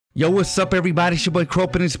Yo, what's up everybody? It's your boy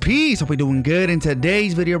KROW and his peace. Hope you're doing good. In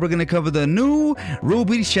today's video, we're gonna cover the new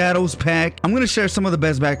Ruby Shadows pack. I'm gonna share some of the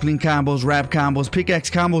best BackBling combos, wrap combos, pickaxe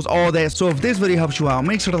combos, all that. So if this video helps you out,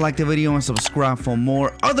 make sure to like the video and subscribe for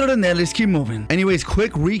more. Other than that, let's keep moving. Anyways,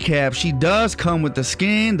 quick recap. She does come with the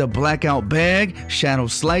skin, the Blackout bag, Shadow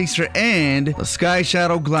Slicer, and the Sky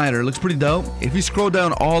Shadow glider. Looks pretty dope. If you scroll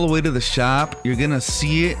down all the way to the shop, you're gonna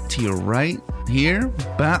see it to your right here.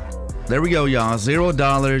 Bap. There we go, y'all.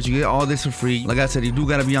 $0. You get all this for free. Like I said, you do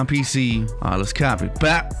gotta be on PC. Let's copy.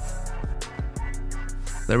 Bap.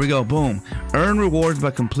 There we go. Boom. Earn rewards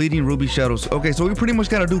by completing Ruby Shadows. Okay, so we pretty much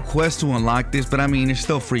gotta do quests to unlock this, but I mean, it's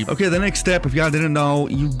still free. Okay, the next step, if y'all didn't know,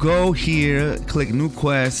 you go here, click new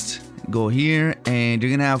quest. Go here and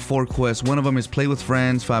you're gonna have 4 quests. One of them is play with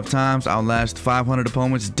friends 5 times, outlast 500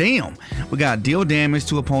 opponents. Damn, we got deal damage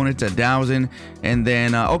to opponents 1,000, and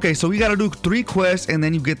then okay, so we gotta do 3 quests and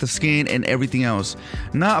then you get the skin and everything else.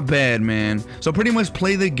 Not bad, man. So pretty much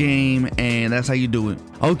play the game and that's how you do it.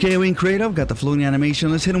 Okay, we in creative, got the floating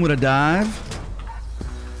animation. Let's hit him with a dive.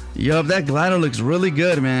 Yup, that glider looks really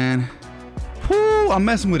good, man. Whoo, I'm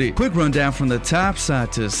messing with it. Quick rundown from the top,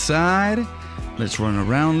 side to side. Let's run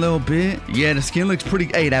around a little bit. Yeah, the skin looks pretty.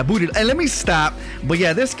 Hey, that booty. Hey, let me stop. But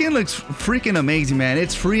yeah, this skin looks freaking amazing, man.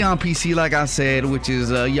 It's free on PC, like I said, which is,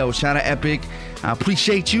 yo, shout out Epic. I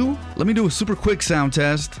appreciate you. Let me do a super quick sound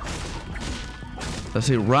test. Let's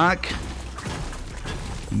hit rock,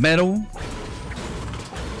 metal.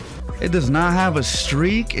 It does not have a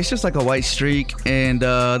streak. It's just like a white streak, and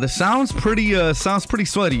the sounds pretty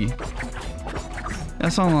sweaty.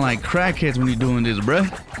 That sounds like crackheads when you're doing this, bruh.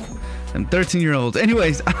 Them 13-year-olds.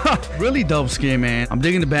 Anyways, really dope skin, man. I'm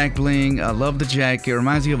digging the back bling. I love the jacket. It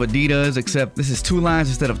reminds me of Adidas, except this is 2 lines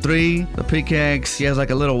instead of 3. The pickaxe, she has like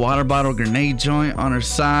a little water bottle grenade joint on her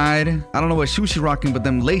side. I don't know what shoes she's rocking, but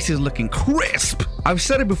them laces looking crisp. I've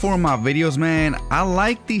said it before in my videos, man. I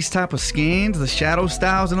like these type of skins, the shadow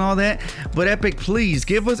styles and all that. But Epic, please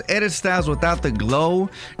give us edit styles without the glow.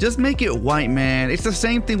 Just make it white, man. It's the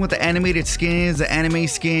same thing with the animated skins, the anime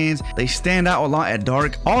skins. They stand out a lot at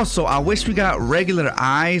dark. Also, I wish we got regular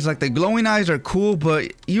eyes. Like the glowing eyes are cool,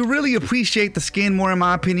 but you really appreciate the skin more, in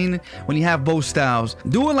my opinion, when you have both styles.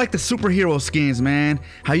 Do it like the superhero skins, man.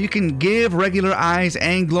 How you can give regular eyes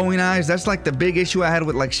and glowing eyes. That's like the big issue I had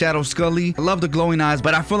with like Shadow Scully. I love the glowing eyes,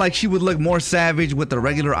 but I feel like she would look more savage with the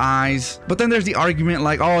regular eyes. But then there's the argument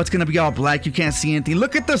like, oh, it's gonna be all black, you can't see anything.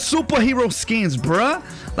 Look at the superhero skins, bruh.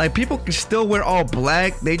 Like, people can still wear all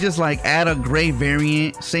black. They just like add a gray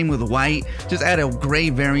variant. Same with white. Just add a gray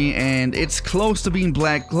variant and it's close to being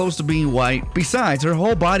black, close to being white. Besides, her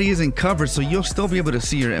whole body isn't covered, so you'll still be able to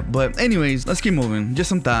see her. But anyways, let's keep moving. Just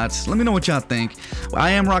some thoughts. Let me know what y'all think.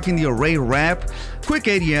 I am rocking the array wrap. Quick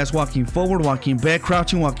ADS, walking forward, walking back,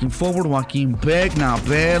 crouching, walking forward, walking back. Not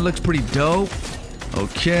bad. Looks pretty dope.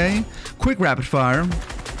 Okay. Quick rapid fire.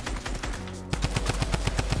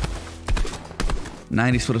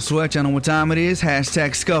 90s for the switch. I know what time it is.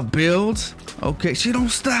 Hashtag scuff builds. Okay, she don't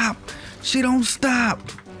stop. She don't stop.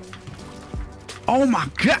 Oh my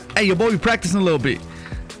god. Hey, your boy be practicing a little bit.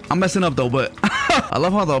 I'm messing up though, but I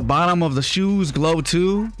love how the bottom of the shoes glow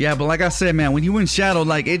too. Yeah, but like I said, man, when you in shadow,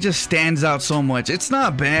 like, it just stands out so much. It's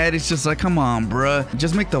not bad. It's just like, come on, bruh.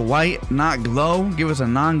 Just make the white not glow. Give us a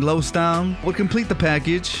non-glow style. We'll complete the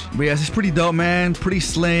package. But yeah, it's pretty dope, man. Pretty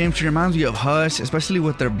slim. She reminds me of Hush, especially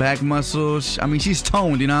with their back muscles. I mean, she's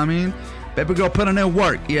toned, you know what I mean? Baby girl put in that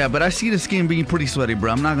work. Yeah, but I see the skin being pretty sweaty,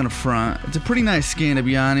 bro. I'm not gonna front. It's a pretty nice skin, to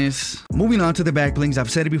be honest. Moving on to the back blings. I've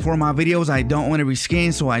said it before in my videos. I don't want every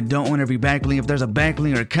skin, so I don't want every back bling. If there's a back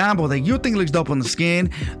bling or a combo that you think looks dope on the skin,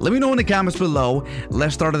 let me know in the comments below.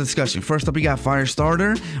 Let's start a discussion. First up, we got Fire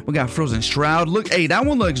Starter. We got Frozen Shroud. Look, hey, that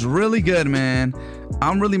one looks really good, man.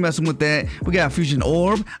 I'm really messing with that. We got Fusion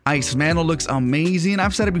Orb. Ice Mantle looks amazing.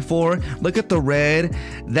 I've said it before. Look at the red.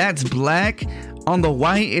 That's black. On the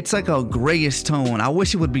white, it's like a grayish tone. I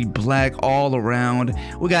wish it would be black all around.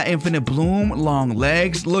 We got Infinite Bloom, long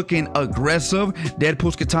legs, looking aggressive.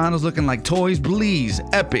 Deadpool's katanas looking like toys. Please,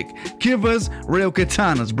 Epic, give us real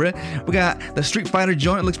katanas, bruh. We got the Street Fighter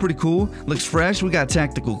joint, looks pretty cool. Looks fresh. We got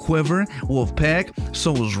Tactical Quiver, Wolf Pack,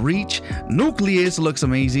 Soul's Reach. Nucleus looks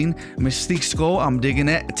amazing. Mystique Skull, I'm digging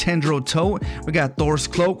that. Tendril Tote. We got Thor's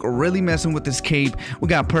Cloak, really messing with this cape. We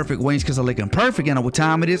got Perfect Wings because I like them perfect. You know what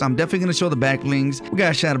time it is. I'm definitely going to show the back blings. We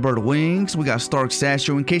got Shadowbird Wings. We got Stark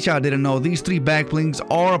Statue. In case y'all didn't know, these 3 back blings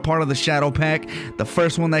are a part of the Shadow Pack, the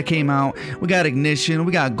first one that came out. We got Ignition.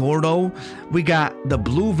 We got Gordo. We got the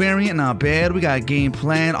blue variant, not bad. We got Game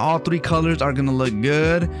Plan. All 3 colors are gonna look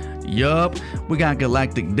good. Yup. We got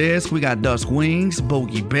Galactic Disc. We got Dusk Wings,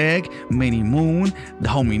 Bogey Bag, Mini Moon, the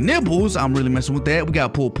homie Nibbles. I'm really messing with that. We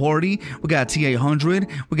got Pool Party. We got T800.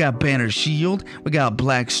 We got Banner Shield. We got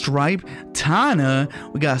Black Stripe, Tana.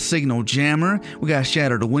 We got Signal Jammer. We got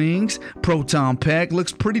Shattered Wings. Proton Pack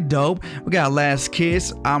looks pretty dope. We got Last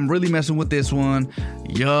Kiss. I'm really messing with this one.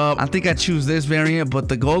 Yup. I think I choose this variant, but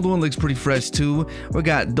the gold one looks pretty fresh too. We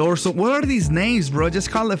got Dorsal. What are these names, bro?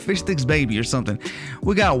 Just call it Fish Sticks Baby or something.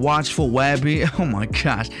 We got Watchful Wabby. Oh my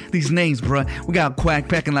gosh. These names, bro. We got Quack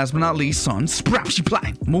Pack, and last but not least, Sun Sprout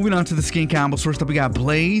Blind. Moving on to the skin combos. First up, we got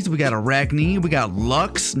Blaze. We got Arachne. We got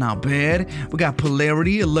Lux. Not bad. We got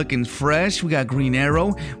Polarity. Looking fresh. We got Green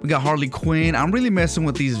Arrow. We got Harley Quinn. I'm really messing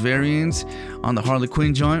with these variants on the Harley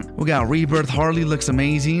Quinn joint. We got Rebirth Harley. Looks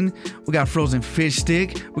amazing. We got Frozen Fish Stick.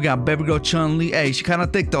 We got Baby Girl Chun-Li. Hey, she kind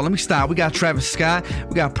of thick though. Let me stop. We got Travis Scott.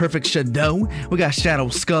 We got Perfect Shadow. We got Shadow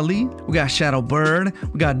Scully. We got Shadow Bird.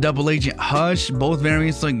 We got Double Agent Hush. Both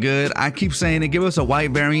variants look good. I keep saying it. Give us a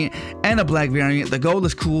white variant and a black variant. The gold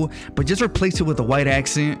is cool, but just replace it with a white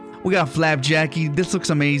accent. We got Flapjackie. This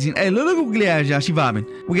looks amazing. Hey, look at Gliaja. She vibing.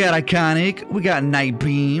 We got Iconic. We got Night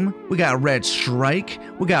Beam. We got Red Strike.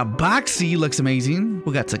 We got Boxy. Looks amazing.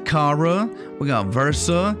 We got Takara. We got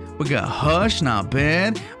Versa. We got Hush. Not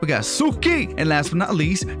bad. We got Suki. And last but not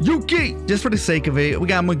least, Yuki. Just for the sake of it, we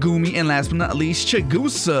got Megumi. And last but not least,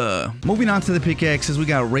 Chigusa. Moving on to the pickaxes, we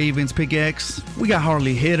got Raven's pickaxe. We got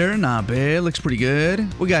Harley Hitter. Not bad. Looks pretty good.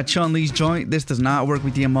 We got Chun-Li's joint. This does not work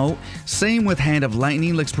with the emote. Same with Hand of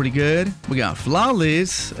Lightning. Looks pretty good. We got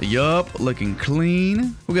Flawless. Yup. Looking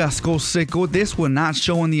clean. We got Skull Sickle. This will not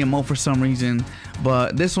show in the emote for some reason,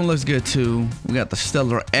 but this one looks good too. We got the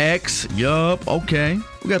Stellar X. Yup. Okay.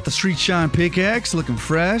 We got the Street Shine Pickaxe. Looking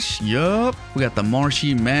fresh. Yup. We got the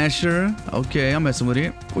Marshy Masher. Okay, I'm messing with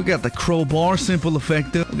it. We got the Crowbar. Simple,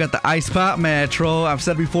 effective. We got the Ice Pop Matro. I've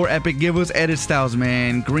said before, epic givers. Edit styles,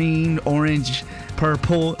 man. Green, orange,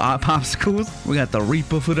 purple popsicles. We got the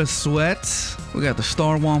Reaper for the sweats. We got the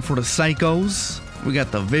Star One for the psychos. We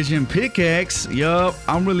got the Vision Pickaxe. Yup,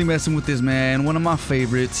 I'm really messing with this, man. One of my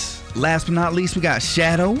favorites. Last but not least, we got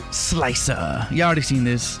Shadow Slicer. You already seen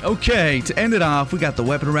this. Okay, to end it off, we got the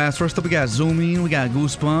weapon wraps. First up, we got Zooming. We got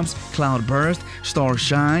Goosebumps, Cloud Burst, Star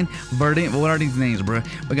Shine, Verdant. What are these names, bro?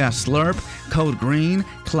 We got Slurp, Code Green,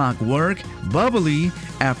 Clockwork, Bubbly,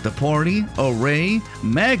 After Party, Array,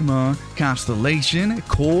 Magma, Constellation,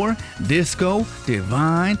 Core, Disco,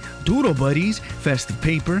 Divine, Doodle Buddies, Festive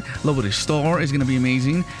Paper, Loaded Star is gonna be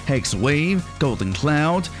amazing, Hex Wave, Golden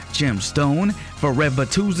Clouds, Gemstone, Forever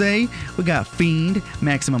Tuesday. We got Fiend,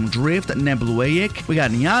 Maximum Drift, Nebluaic. We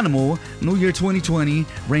got Neonimal, New Year 2020,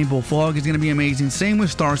 Rainbow Fog is gonna be amazing. Same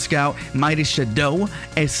with Star Scout, Mighty Shadow,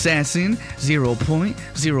 Assassin, 0 Point,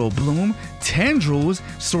 Zero Bloom, Tendrils,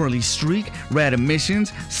 Sorely Streak, Red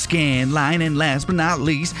Emissions, Scan Line, and last but not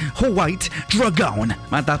least, White Dragon.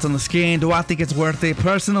 My thoughts on the skin, do I think it's worth it?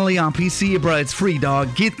 Personally, on PC, bro, it's free,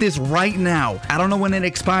 dog. Get this right now. I don't know when it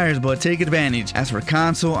expires, but take advantage. As for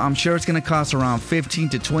console, I'm sure it's gonna cost around $15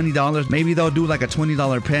 to $20. Maybe they'll do like a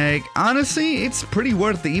 $20 pack. Honestly, it's pretty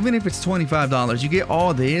worth it, even if it's $25. You get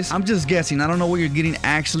all this. I'm just guessing. I don't know what you're getting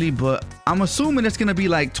actually, but I'm assuming it's gonna be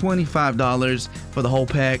like $25 for the whole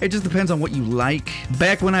pack. It just depends on what you like.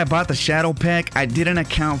 Back when I bought the shadow pack, I didn't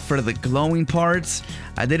account for the glowing parts.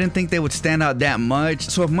 I didn't think they would stand out that much.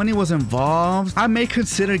 So if money was involved, I may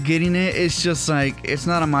consider getting it. It's just like, it's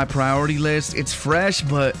not on my priority list. It's fresh,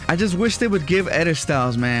 but I just wish they would give edit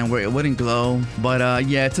styles, man, where it wouldn't glow. But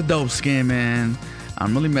yeah, it's a dope skin, man.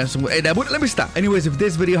 I'm really messing with. Hey, let me stop. Anyways, if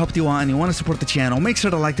this video helped you out and you want to support the channel, make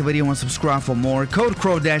sure to like the video and subscribe for more. Code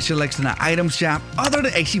KROW-selects in the item shop. Other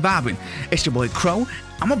than AC vibing, it's your boy Crow.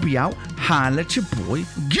 I'm gonna be out. Holla at your boy.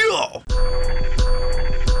 Go!